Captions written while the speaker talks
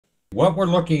What we're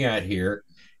looking at here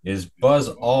is Buzz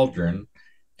Aldrin,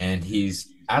 and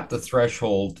he's at the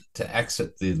threshold to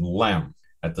exit the LEM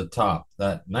at the top.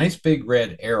 That nice big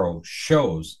red arrow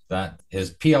shows that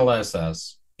his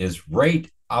PLSS is right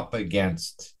up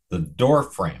against the door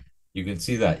frame. You can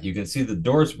see that. You can see the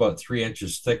door's about 3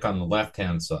 inches thick on the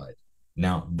left-hand side.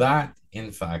 Now, that,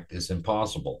 in fact, is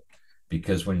impossible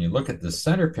because when you look at the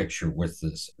center picture with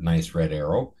this nice red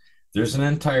arrow, there's an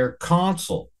entire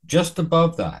console just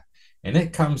above that, and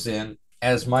it comes in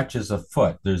as much as a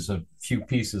foot. There's a few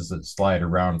pieces that slide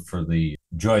around for the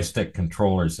joystick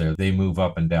controllers there. They move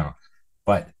up and down.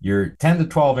 But you're 10 to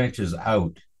 12 inches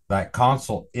out. That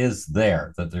console is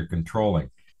there that they're controlling.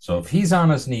 So if he's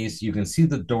on his knees, you can see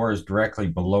the door is directly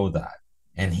below that.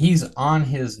 And he's on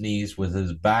his knees with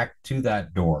his back to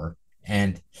that door.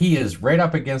 And he is right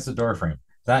up against the door frame.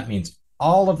 That means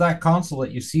all of that console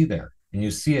that you see there, and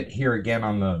you see it here again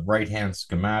on the right-hand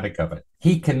schematic of it,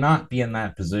 he cannot be in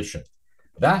that position.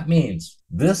 That means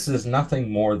this is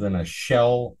nothing more than a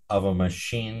shell of a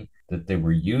machine that they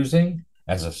were using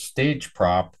as a stage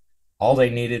prop. All they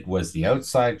needed was the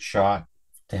outside shot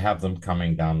to have them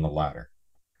coming down the ladder.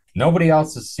 Nobody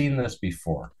else has seen this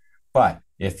before. But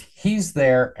if he's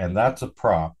there and that's a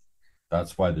prop,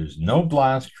 that's why there's no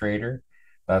blast crater.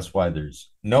 That's why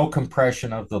there's no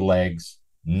compression of the legs,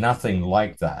 nothing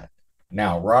like that.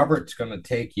 Now, Robert's going to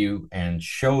take you and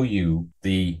show you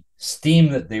the steam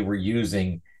that they were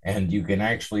using, and you can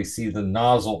actually see the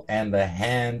nozzle and the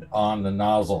hand on the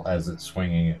nozzle as it's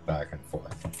swinging it back and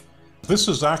forth. This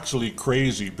is actually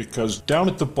crazy because down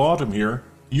at the bottom here,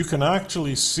 you can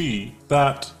actually see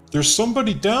that there's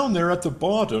somebody down there at the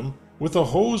bottom with a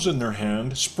hose in their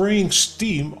hand spraying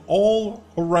steam all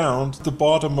around the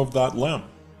bottom of that LEM.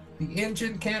 The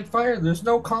engine can't fire. There's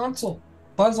no console.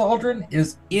 Buzz Aldrin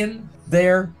is in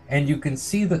there, and you can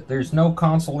see that there's no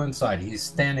console inside. He's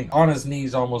standing on his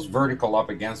knees, almost vertical up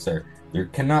against there. There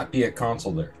cannot be a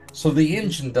console there. So the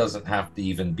engine doesn't have to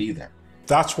even be there.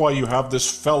 That's why you have this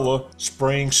fella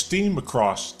spraying steam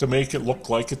across to make it look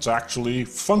like it's actually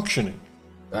functioning.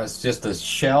 That's just a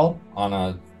shell on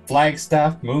a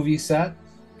Flagstaff movie set,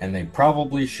 and they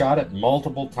probably shot it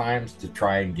multiple times to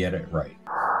try and get it right.